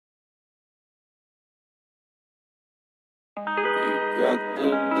You got the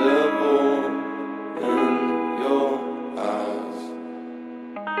devil in your eyes.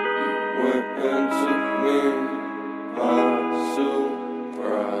 You went and took me by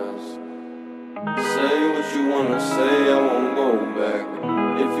surprise. Say what you wanna say, I won't go back.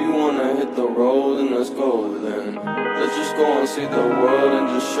 If you wanna hit the road, then let's go then. Let's just go and see the world and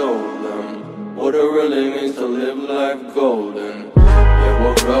just show them what it really means to live life golden. Yeah,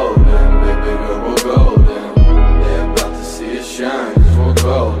 we're golden, baby girl, we're golden. They're about to see us shine, cause we're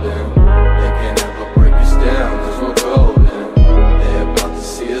golden. They can't ever break us down, cause we're golden. They're about to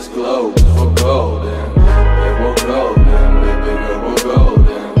see us glow, cause we're golden. Yeah, we're golden, baby girl, we're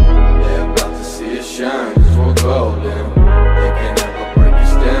golden. They're about to see us shine, cause we're golden. They can't ever break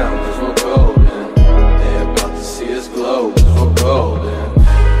us down, cause we're golden. They're about to see us glow, cause we're golden.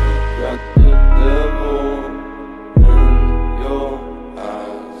 You got the devil in your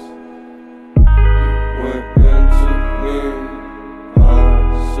eyes. You went and took me by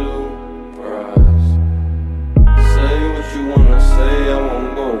surprise. Say what you wanna say, I won't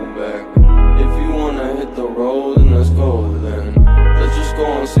go back. If you wanna hit the road, then let's go then. Let's just go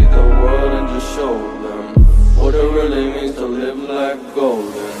and see the world and just show them what it really means to live life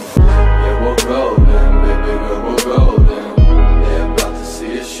golden. Yeah, we're golden, baby girl, we're golden. They're about to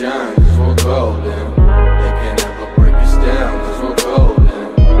see us shine, cause we're golden. They can't ever break us down, cause we're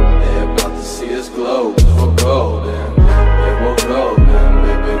golden. They're about to see us glow, cause we're golden. Yeah, we're golden,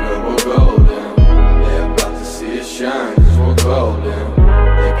 baby girl, we're golden. They're about to see us shine, cause we're golden.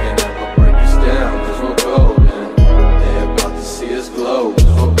 They can't ever break us down, cause we're golden. They're about to see us glow,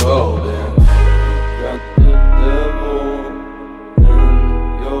 cause we're golden. You got the devil in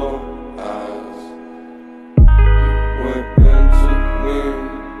your eyes. You went and took me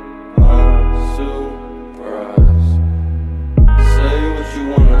by surprise. Say what you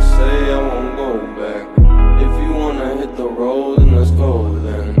wanna say, I won't go back. If you wanna hit the road, then let's go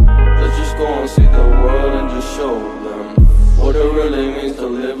then. Let's just go and see the world and just show them what it really means to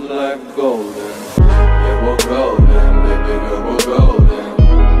live life golden. Yeah, we're golden, baby girl, we're golden.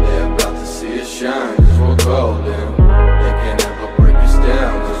 They're about to see us shine, cause we're golden. They can't ever break us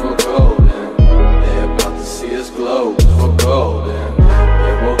down, cause we're golden. They're about to see us glow, cause we're golden.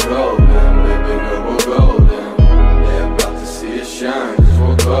 Yeah, we're golden, baby girl, we're golden. They're about to see us shine, cause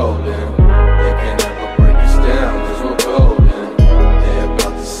we're golden. They can't ever break us down, cause we're golden. They're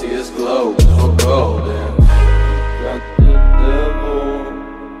about to see us glow, cause we're golden. You got the devil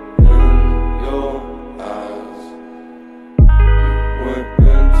in your eyes. You went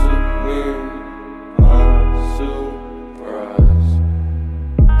and took me by surprise.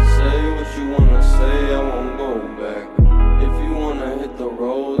 Say what you wanna say, I won't go back. If you wanna hit the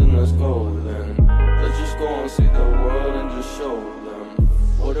road, then let's go then. Let's just go and see the world and just show them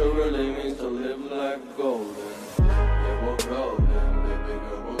what it really means to live life golden.